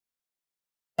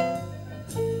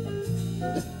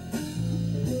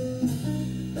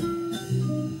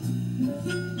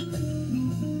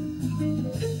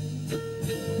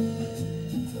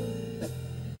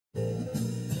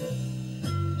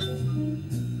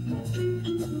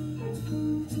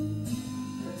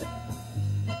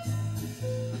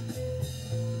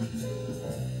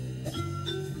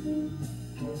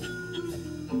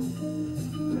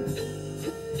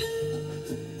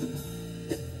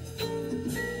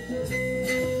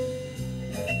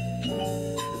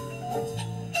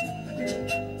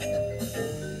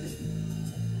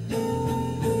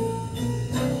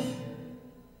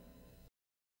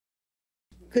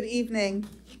Good evening.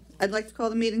 I'd like to call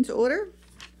the meeting to order.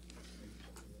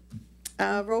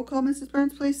 Roll call, Mrs.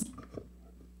 Burns, please.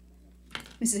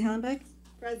 Mrs. Hallenbeck?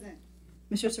 Present.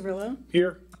 Mr. Cirillo?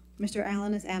 Here. Mr.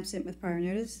 Allen is absent with prior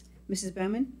notice. Mrs.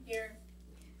 Bowman? Here.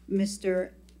 Mr.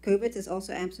 Kovitz is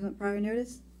also absent with prior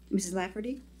notice. Mrs.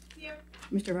 Lafferty? Here.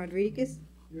 Mr. Rodriguez?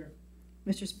 Here.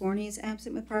 Mr. Sporny is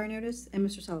absent with prior notice. And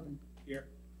Mr. Sullivan? Here.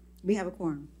 We have a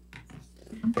quorum.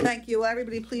 Thank you. Will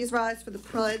everybody please rise for the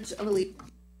Pledge of Allegiance?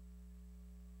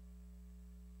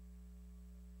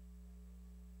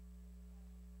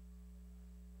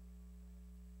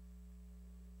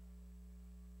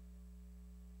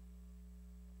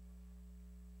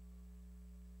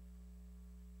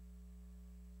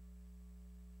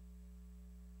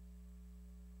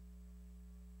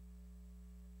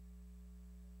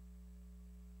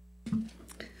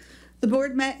 The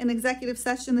board met in executive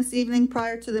session this evening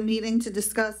prior to the meeting to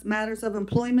discuss matters of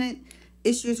employment,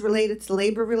 issues related to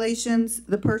labor relations,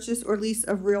 the purchase or lease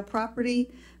of real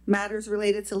property, matters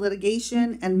related to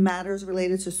litigation, and matters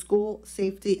related to school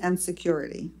safety and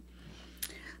security.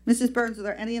 Mrs. Burns, are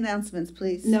there any announcements,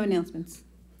 please? No announcements.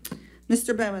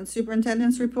 Mr. Bowman,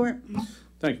 Superintendent's report.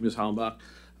 Thank you, Ms. Hallenbach.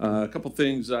 A couple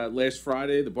things. Last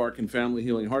Friday, the Barkin Family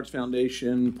Healing Hearts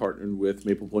Foundation partnered with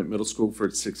Maple Point Middle School for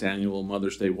its 6th annual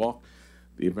Mother's Day Walk.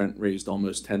 The event raised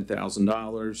almost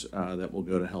 $10,000 that will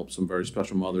go to help some very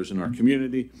special mothers in our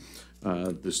community.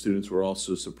 The students were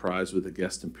also surprised with a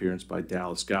guest appearance by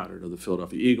Dallas Goddard of the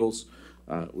Philadelphia Eagles.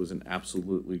 It was an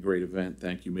absolutely great event.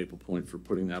 Thank you, Maple Point, for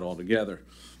putting that all together.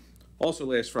 Also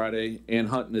last Friday, Ann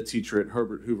Hutton, a teacher at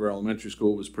Herbert Hoover Elementary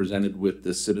School, was presented with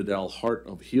the Citadel Heart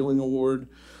of Healing Award.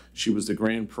 She was the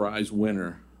grand prize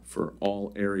winner for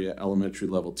all area elementary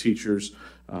level teachers.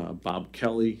 Bob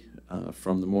Kelly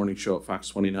from the morning show at Fox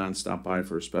 29 stopped by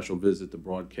for a special visit to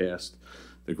broadcast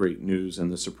the great news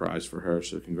and the surprise for her.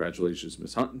 So congratulations,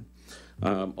 Ms. Hutton.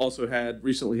 Also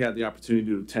recently had the opportunity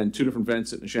to attend 2 different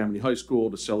events at Neshaminy High School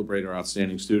to celebrate our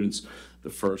outstanding students. The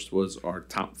first was our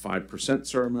Top 5%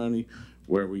 ceremony,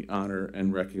 where we honor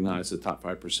and recognize the top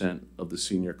 5% of the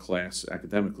senior class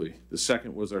academically. The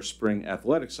second was our spring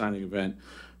athletic signing event,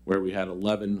 where we had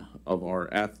 11 of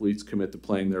our athletes commit to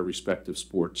playing their respective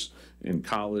sports in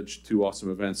college. 2 awesome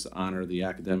events to honor the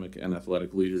academic and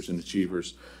athletic leaders and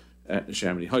achievers at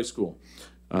Neshaminy High School.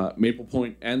 Maple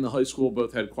Point and the high school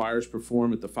both had choirs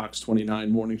perform at the Fox 29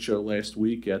 morning show last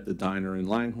week at the Diner in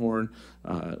Langhorne.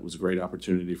 It was a great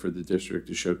opportunity for the district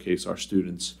to showcase our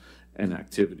students and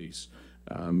activities.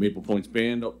 Maple Point's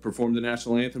band performed the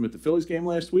national anthem at the Phillies game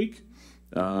last week.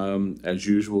 As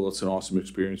usual, it's an awesome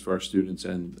experience for our students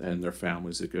and their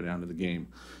families that go down to the game.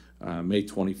 May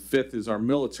 25th is our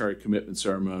military commitment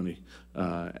ceremony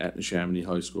at Neshaminy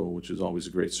High School, which is always a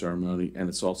great ceremony, and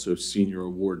it's also senior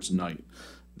awards night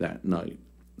that night.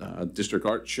 District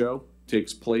Art Show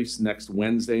takes place next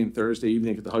Wednesday and Thursday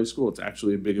evening at the high school. It's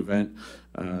actually a big event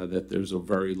that there's a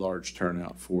very large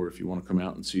turnout for if you want to come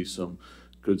out and see some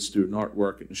good student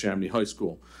artwork at Neshaminy High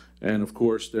School. And of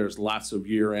course, there's lots of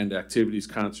year-end activities,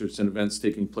 concerts, and events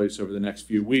taking place over the next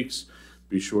few weeks.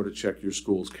 Be sure to check your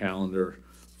school's calendar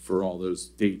for all those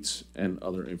dates and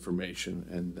other information.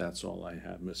 And that's all I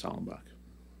have, Ms. Hallenbach.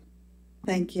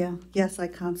 Thank you. Yes, I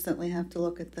constantly have to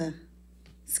look at the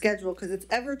schedule because it's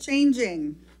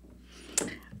ever-changing.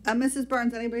 Mrs.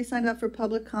 Burns, anybody signed up for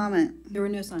public comment? There were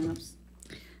no sign-ups.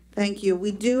 Thank you. We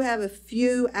do have a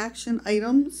few action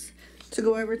items to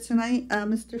go over tonight.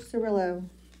 Mr. Cirillo.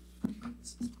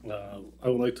 I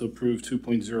would like to approve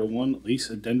 2.01 lease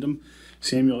addendum,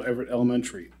 Samuel Everett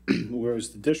Elementary. Whereas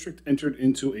the district entered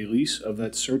into a lease of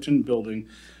that certain building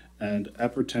and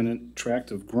appurtenant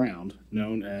tract of ground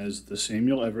known as the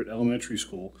Samuel Everett Elementary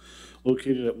School,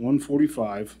 located at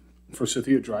 145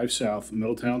 Forsythia Drive South,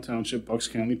 Middletown Township, Bucks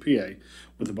County, PA,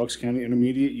 with the Bucks County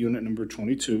Intermediate Unit number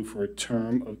 22 for a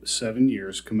term of 7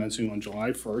 years, commencing on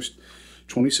July 1st,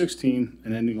 2016,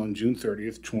 and ending on June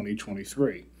 30th,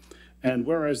 2023. And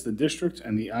whereas the district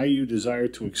and the IU desire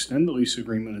to extend the lease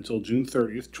agreement until June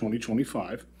 30th,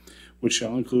 2025, which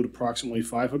shall include approximately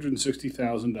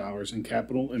 $560,000 in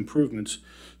capital improvements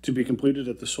to be completed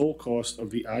at the sole cost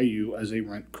of the IU as a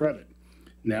rent credit.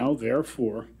 Now,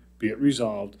 therefore, be it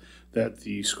resolved that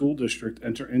the school district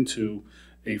enter into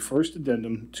a first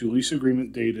addendum to lease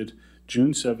agreement dated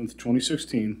June 7th,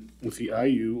 2016 with the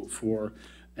IU for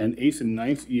an 8th and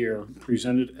 9th year,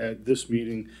 presented at this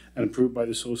meeting and approved by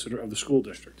the solicitor of the school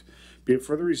district. Be it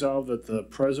further resolved that the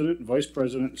president, vice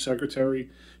president, secretary,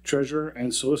 treasurer,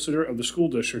 and solicitor of the school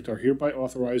district are hereby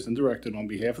authorized and directed on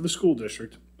behalf of the school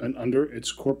district and under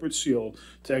its corporate seal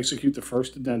to execute the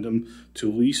first addendum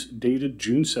to lease dated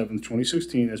June 7th,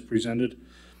 2016 as presented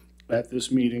at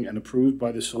this meeting and approved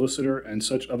by the solicitor and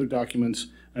such other documents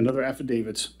and other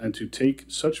affidavits, and to take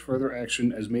such further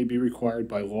action as may be required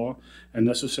by law and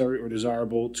necessary or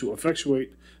desirable to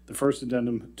effectuate the first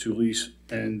addendum to lease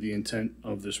and the intent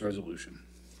of this resolution.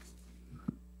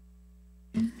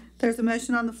 There's a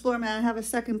motion on the floor. May I have a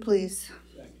second, please?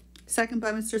 Second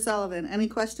by Mr. Sullivan. Any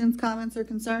questions, comments, or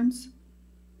concerns?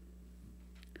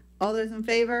 All those in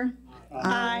favor?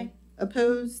 Aye.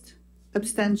 Opposed?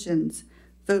 Abstentions?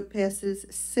 Vote passes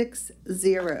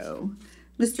 6-0.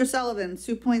 Mr. Sullivan,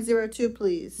 2.02,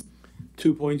 please.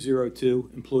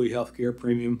 2.02 Employee Healthcare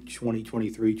Premium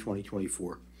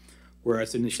 2023-2024.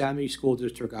 Whereas the Neshaminy School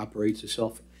District operates a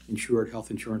self-insured health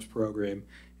insurance program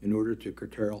in order to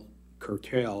curtail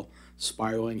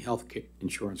spiraling health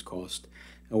insurance costs,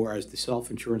 and whereas the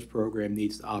self-insurance program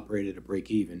needs to operate at a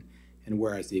break-even, and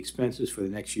whereas the expenses for the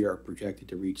next year are projected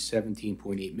to reach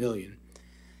 $17.8 million,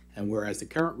 and whereas the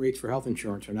current rates for health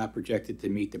insurance are not projected to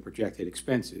meet the projected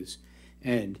expenses,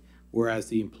 and whereas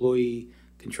the employee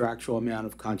contractual amount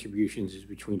of contributions is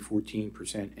between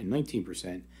 14% and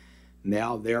 19%,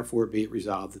 now therefore be it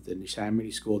resolved that the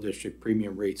Neshaminy School District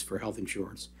premium rates for health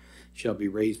insurance shall be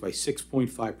raised by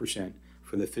 6.5%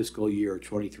 for the fiscal year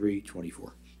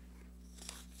 23-24.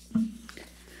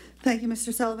 Thank you,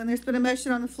 Mr. Sullivan. There's been a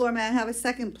motion on the floor. May I have a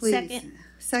second, please? Second.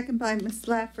 Second by Ms.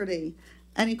 Lafferty.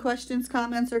 Any questions,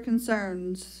 comments, or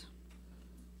concerns?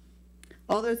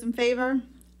 All those in favor?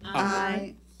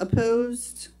 Aye.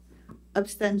 Opposed?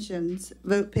 Abstentions?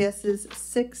 Vote passes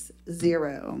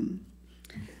 6-0.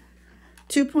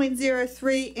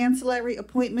 2.03 Ancillary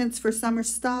Appointments for Summer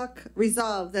Stock.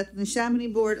 Resolved that the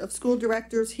Neshaminy Board of School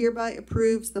Directors hereby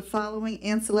approves the following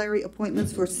ancillary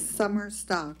appointments for summer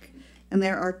stock. And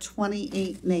there are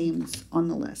 28 names on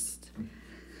the list.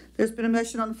 There's been a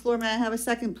motion on the floor. May I have a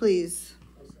second, please?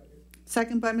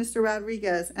 Second by Mr.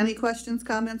 Rodriguez. Any questions,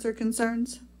 comments, or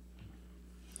concerns?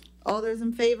 All those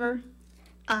in favor?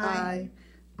 Aye.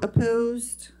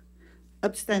 Opposed?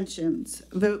 Abstentions?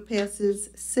 Vote passes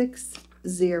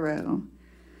 6-0.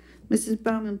 Mrs.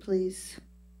 Bowman, please.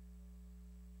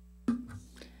 I'd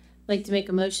like to make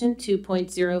a motion,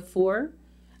 2.04,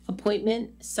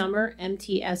 appointment summer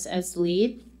MTSS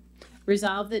lead.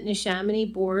 Resolved that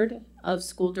Neshaminy Board of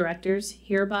School Directors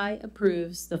hereby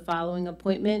approves the following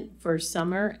appointment for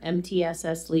summer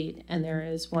MTSS lead, and there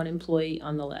is one employee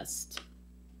on the list.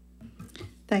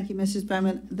 Thank you, Mrs.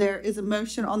 Bowman. There is a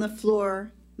motion on the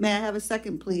floor. May I have a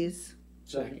second, please?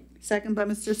 Second. Second by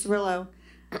Mr. Cirillo.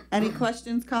 Any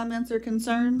questions, comments, or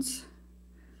concerns?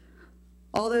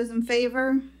 All those in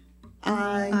favor?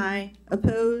 Aye.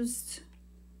 Opposed?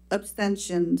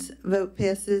 Abstentions? Vote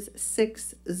passes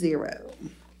 6-0.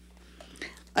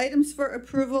 Items for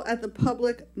approval at the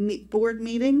public board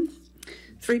meeting.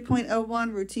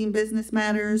 3.01 Routine Business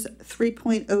Matters.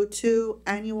 3.02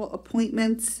 Annual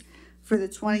Appointments for the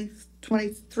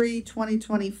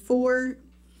 2023-2024.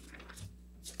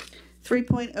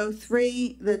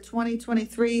 3.03 the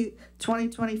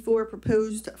 2023-2024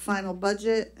 Proposed Final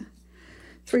Budget.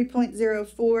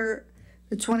 3.04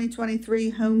 the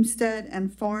 2023 Homestead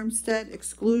and Farmstead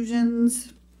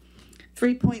Exclusions.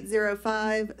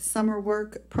 3.05 Summer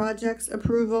Work Projects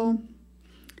Approval.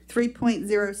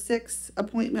 3.06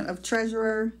 Appointment of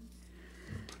Treasurer.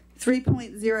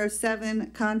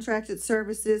 3.07 Contracted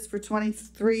Services for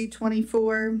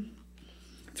 23-24.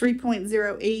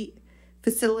 3.08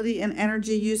 Facility and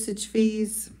Energy Usage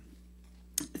Fees.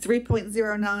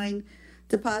 3.09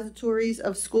 Depositories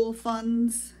of School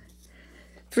Funds.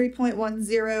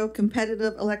 3.10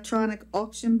 Competitive Electronic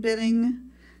Auction Bidding.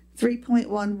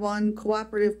 3.11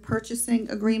 Cooperative Purchasing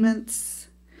Agreements.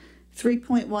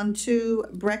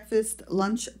 3.12 Breakfast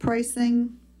Lunch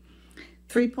Pricing.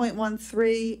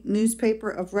 3.13 Newspaper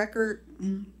of Record.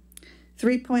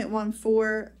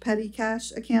 3.14 Petty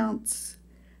Cash Accounts.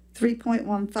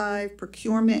 3.15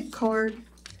 Procurement Card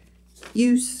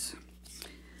Use.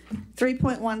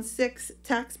 3.16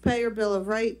 Taxpayer Bill of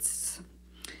Rights.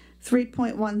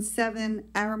 3.17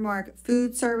 Aramark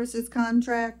Food Services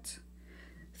Contract.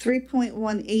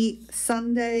 3.18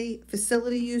 Sunday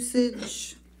Facility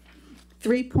Usage.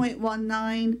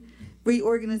 3.19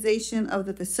 Reorganization of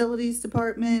the Facilities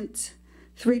Department.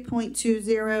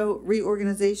 3.20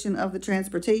 Reorganization of the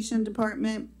Transportation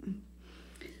Department.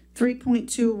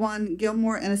 3.21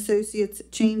 Gilmore and Associates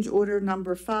Change Order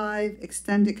Number 5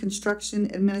 Extended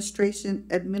Construction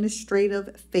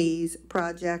Administrative Phase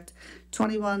Project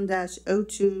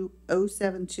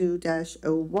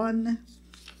 21-02072-01.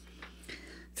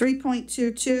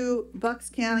 3.22 Bucks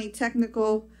County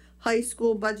Technical High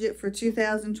School Budget for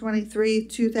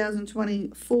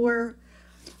 2023-2024.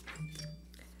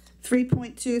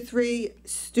 3.23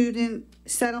 student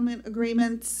settlement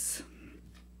agreements.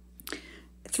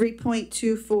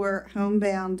 3.24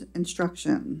 homebound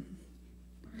instruction.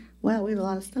 Wow, we have a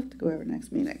lot of stuff to go over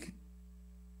next meeting.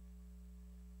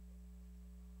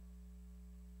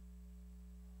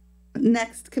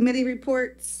 Next, committee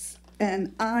reports,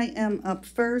 and I am up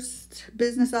first.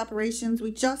 Business operations.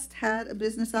 We just had a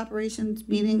business operations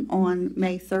meeting on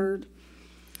May 3rd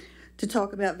to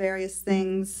talk about various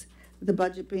things, the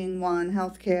budget being one,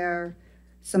 healthcare,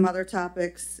 some other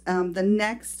topics. The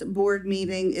next board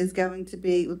meeting is going to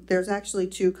be, there's actually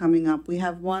two coming up. We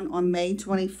have one on May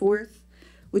 24th,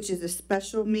 which is a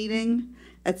special meeting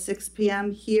at 6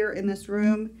 p.m. here in this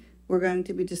room. We're going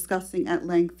to be discussing at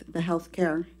length the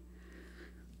healthcare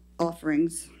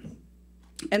offerings.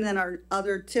 And then our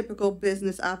other typical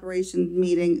business operations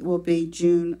meeting will be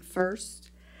June 1st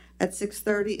at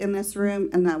 6:30 in this room,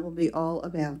 and that will be all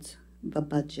about the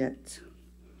budget.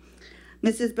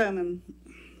 Mrs. Bowman.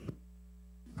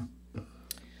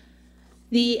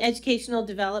 The educational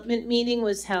development meeting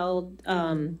was held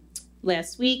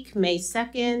last week, May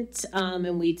 2nd,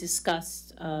 and we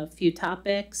discussed a few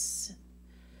topics.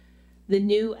 The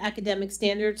new academic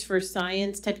standards for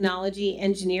science, technology,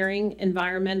 engineering,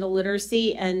 environmental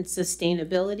literacy, and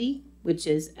sustainability, which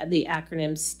is the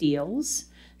acronym STEELS,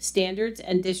 standards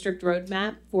and district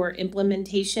roadmap for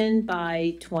implementation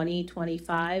by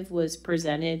 2025 was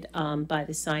presented by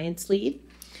the science lead.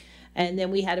 And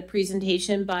then we had a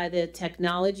presentation by the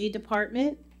technology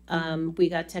department. We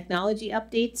got technology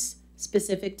updates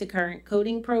specific to current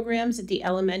coding programs at the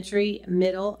elementary,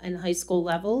 middle, and high school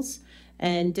levels,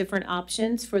 and different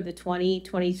options for the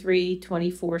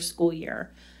 2023-24 school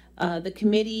year. The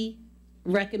committee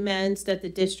recommends that the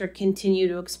district continue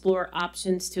to explore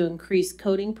options to increase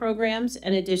coding programs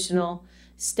and additional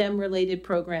STEM-related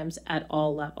programs at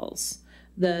all levels.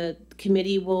 The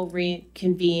committee will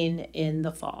reconvene in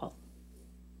the fall.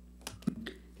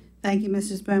 Thank you,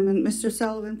 Mrs. Bowman. Mr.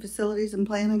 Sullivan, Facilities and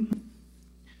Planning.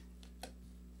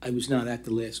 I was not at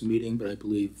the last meeting, but I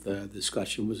believe the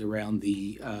discussion was around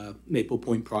the Maple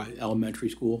Point Elementary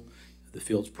School, the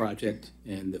Fields Project,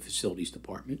 and the Facilities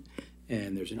Department.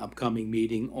 And there's an upcoming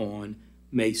meeting on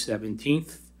May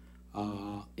 17th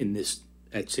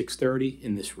at 6:30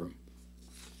 in this room.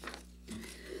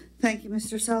 Thank you,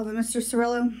 Mr. Sullivan. Mr.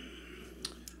 Cirillo.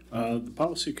 The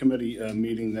policy committee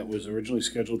meeting that was originally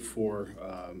scheduled for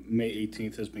May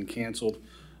 18th has been canceled.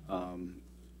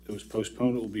 It was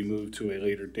postponed. It will be moved to a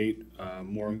later date,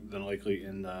 more than likely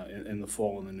in the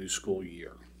fall in the new school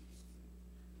year.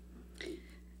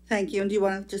 Thank you. And do you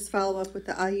want to just follow up with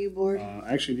the IU board?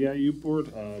 Actually, the IU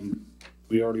board,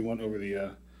 we already went over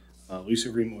the lease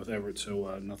agreement with Everett,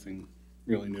 so nothing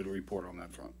really new to report on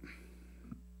that front.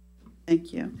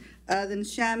 Thank you. The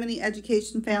Neshaminy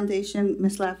Education Foundation,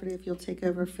 Ms. Lafferty, if you'll take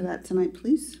over for that tonight,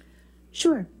 please.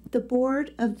 Sure. The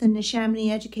board of the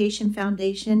Neshaminy Education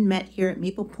Foundation met here at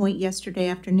Maple Point yesterday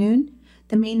afternoon.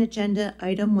 The main agenda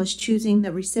item was choosing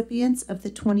the recipients of the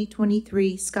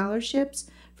 2023 scholarships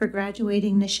for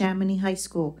graduating Neshaminy High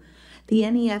School. The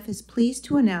NEF is pleased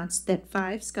to announce that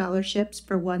 5 scholarships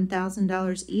for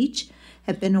 $1,000 each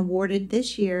have been awarded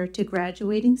this year to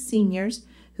graduating seniors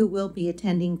who will be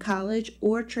attending college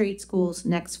or trade schools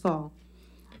next fall.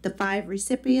 The 5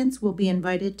 recipients will be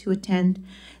invited to attend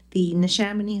the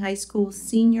Neshaminy High School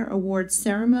Senior Awards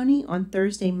Ceremony on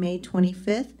Thursday, May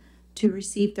 25th to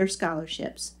receive their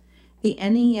scholarships. The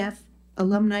NEF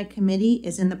Alumni Committee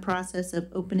is in the process of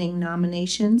opening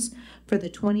nominations for the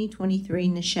 2023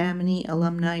 Neshaminy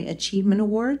Alumni Achievement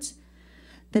Awards.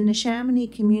 The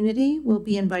Neshaminy community will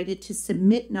be invited to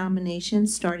submit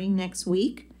nominations starting next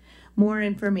week. More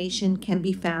information can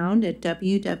be found at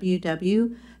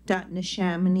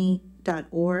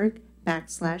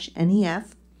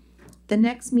www.neshaminy.org/NEF. The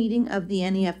next meeting of the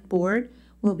NEF board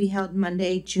will be held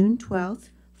Monday, June 12th,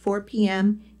 4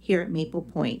 p.m. here at Maple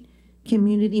Point.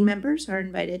 Community members are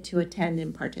invited to attend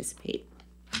and participate.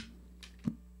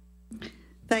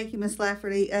 Thank you, Ms.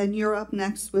 Lafferty. And you're up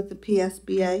next with the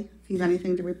PSBA, if you have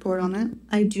anything to report on that.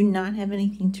 I do not have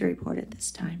anything to report at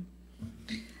this time.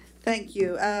 Thank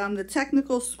you. The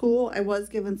technical school, I was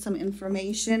given some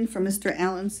information from Mr.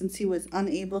 Allen since he was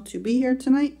unable to be here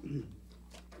tonight.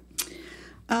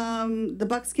 The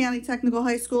Bucks County Technical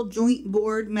High School Joint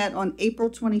Board met on April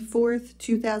 24th,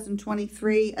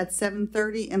 2023 at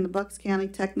 7:30 in the Bucks County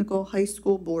Technical High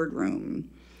School Boardroom.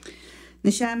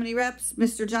 Neshaminy reps,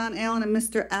 Mr. John Allen and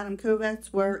Mr. Adam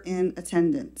Kovacs were in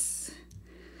attendance.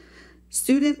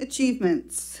 Student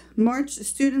achievements. March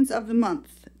Students of the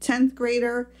Month. 10th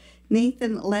grader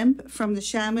Nathan Lemp from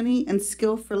Neshaminy and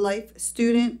Skill for Life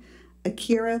student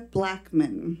Akira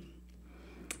Blackman.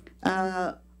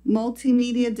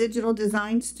 Multimedia digital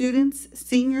design students,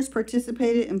 seniors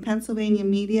participated in Pennsylvania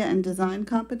Media and Design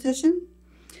Competition.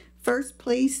 First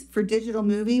place for digital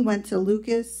movie went to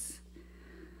Lucas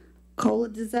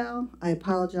Koladizel. I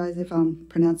apologize if I'm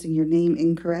pronouncing your name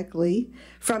incorrectly.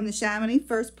 From Neshaminy,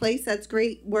 first place, that's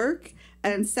great work.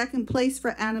 And second place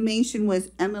for animation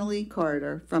was Emily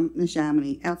Carter from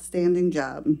Neshaminy. Outstanding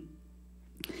job.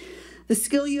 The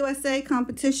Skill USA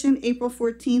competition, April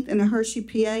 14th in Hershey,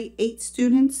 PA. 8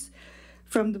 students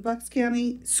from the Bucks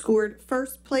County scored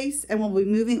first place and will be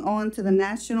moving on to the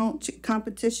national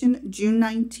competition June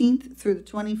 19th through the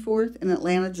 24th in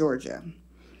Atlanta, Georgia.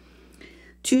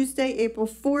 Tuesday, April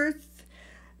 4th,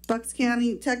 Bucks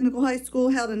County Technical High School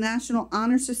held a National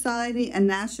Honor Society and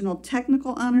National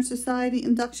Technical Honor Society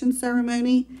induction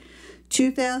ceremony.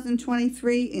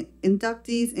 2023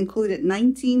 inductees included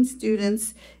 19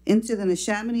 students into the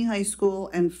Neshaminy High School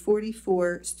and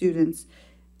 44 students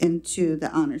into the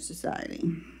Honor Society.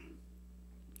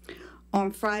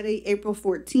 On Friday, April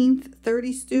 14th,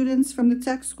 30 students from the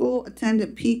tech school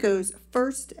attended PICO's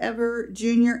first ever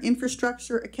Junior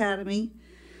Infrastructure Academy,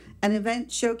 an event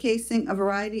showcasing a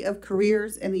variety of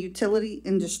careers in the utility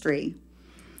industry.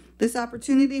 This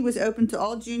opportunity was open to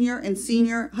all junior and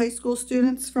senior high school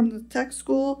students from the tech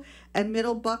school and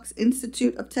Middle Bucks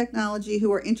Institute of Technology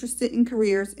who are interested in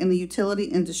careers in the utility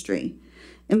industry.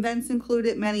 Events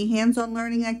included many hands-on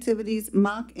learning activities,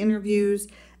 mock interviews,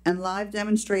 and live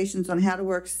demonstrations on how to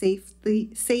work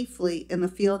safely in the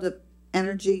field of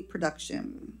energy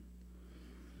production.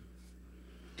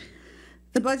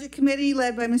 The Budget Committee,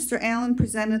 led by Mr. Allen,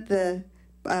 presented the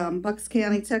Bucks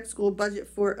County Tech School budget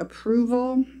for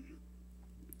approval.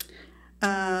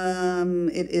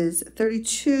 It is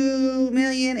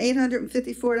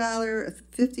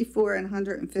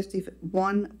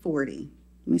 $32,854,140.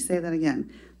 Let me say that again.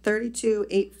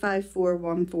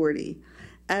 $32,854,140.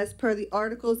 As per the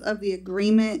articles of the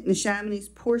agreement, Neshaminy's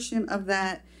portion of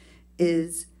that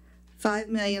is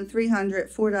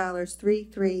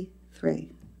 $5,304,333.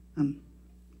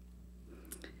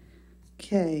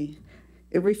 Okay.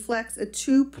 It reflects a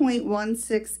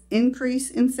 2.16 increase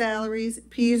in salaries.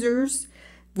 Peasers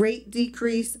rate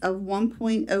decrease of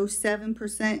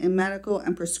 1.07% in medical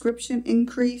and prescription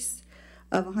increase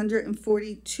of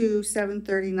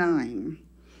 $142,739.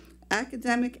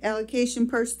 Academic allocation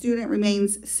per student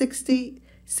remains 60,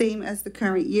 same as the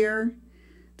current year.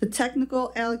 The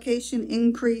technical allocation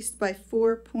increased by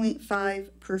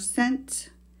 4.5%.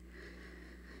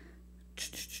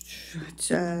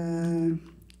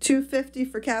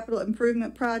 $250 for capital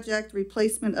improvement project,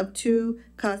 replacement of 2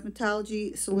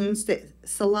 cosmetology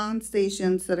salon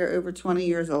stations that are over 20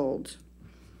 years old.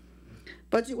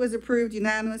 Budget was approved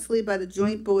unanimously by the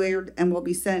joint board and will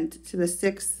be sent to the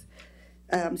 6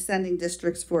 sending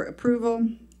districts for approval.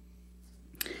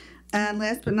 And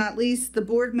last but not least, the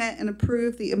board met and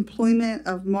approved the employment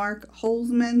of Mark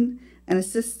Holzman, an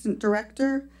assistant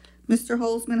director. Mr.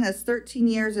 Holzman has 13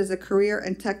 years as a career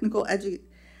and technical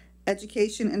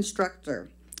education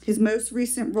instructor. His most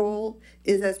recent role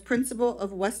is as principal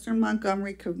of Western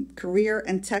Montgomery Career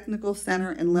and Technical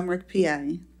Center in Limerick,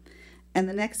 PA. And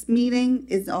the next meeting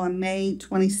is on May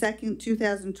 22nd,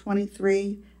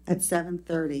 2023 at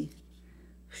 7:30.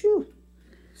 Phew.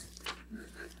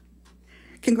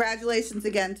 Congratulations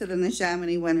again to the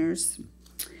Neshaminy winners.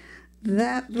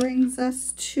 That brings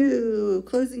us to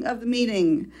closing of the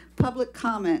meeting. Public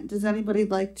comment. Does anybody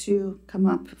like to come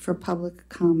up for public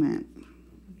comment?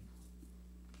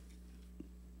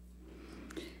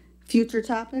 Future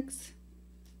topics?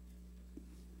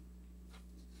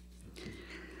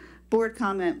 Board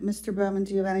comment. Mr. Bowman,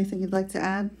 do you have anything you'd like to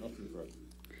add?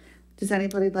 Does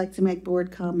anybody like to make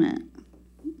board comment?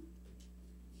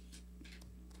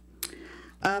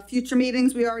 Future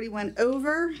meetings we already went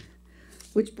over,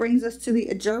 which brings us to the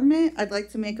adjournment. I'd like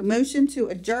to make a motion to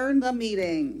adjourn the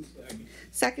meeting.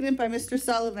 Seconded by Mr.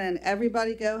 Sullivan.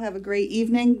 Everybody go have a great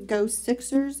evening. Go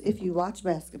Sixers if you watch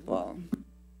basketball.